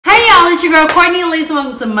it's your girl Cordnie, Ellese.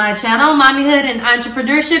 Welcome to my channel, Mommyhood and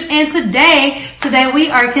Entrepreneurship. And today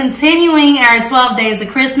we are continuing our 12 days of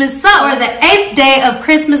Christmas. So for the 8th day of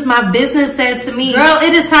Christmas, my business said to me, girl,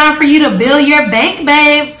 it is time for you to build your bank,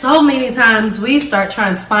 babe. So many times we start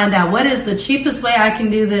trying to find out what is the cheapest way I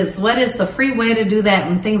can do this, what is the free way to do that,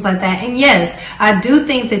 and things like that. And yes, I do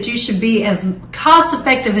think that you should be as cost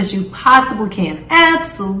effective as you possibly can.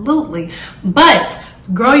 Absolutely. But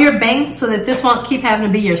grow your bank so that this won't keep having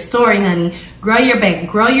to be your story, honey. Grow your bank,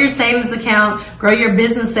 grow your savings account, grow your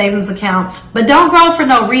business savings account, but don't grow for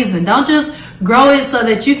no reason. Don't just grow it so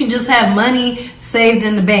that you can just have money saved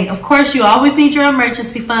in the bank. Of course, you always need your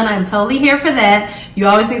emergency fund. I'm totally here for that. You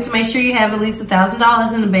always need to make sure you have at least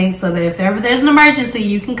 $1,000 in the bank so that if ever there's an emergency,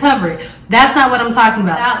 you can cover it. That's not what I'm talking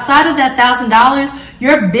about. Outside of that $1,000,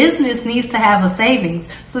 your business needs to have a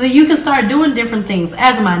savings so that you can start doing different things.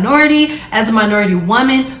 As a minority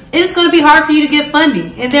woman, it's going to be hard for you to get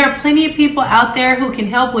funding. And there are plenty of people out there who can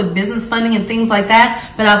help with business funding and things like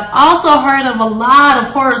that. But I've also heard of a lot of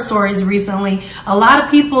horror stories recently. A lot of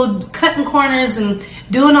people cutting corners and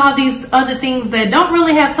doing all these other things that don't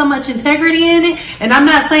really have so much integrity in it. And I'm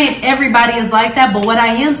not saying everybody is like that, but what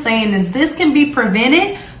I am saying is this can be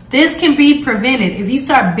prevented. This can be prevented if you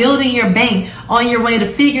start building your bank on your way to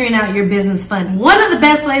figuring out your business funding. One of the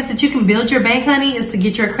best ways that you can build your bank, honey, is to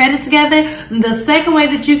get your credit together. And the second way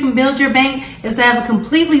that you can build your bank is to have a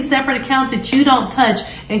completely separate account that you don't touch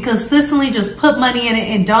and consistently just put money in it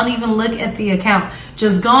and don't even look at the account.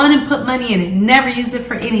 Just go on and put money in it. Never use it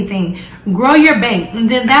for anything. Grow your bank. And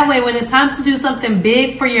then that way, when it's time to do something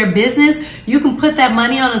big for your business, you can put that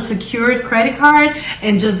money on a secured credit card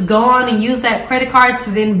and just go on and use that credit card to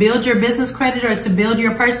then build your business credit or to build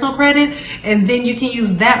your personal credit. And then you can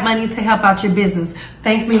use that money to help out your business.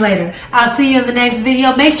 Thank me later. I'll see you in the next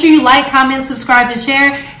video. Make sure you like, comment, subscribe, and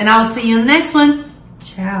share. And I will see you in the next one.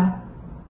 Ciao.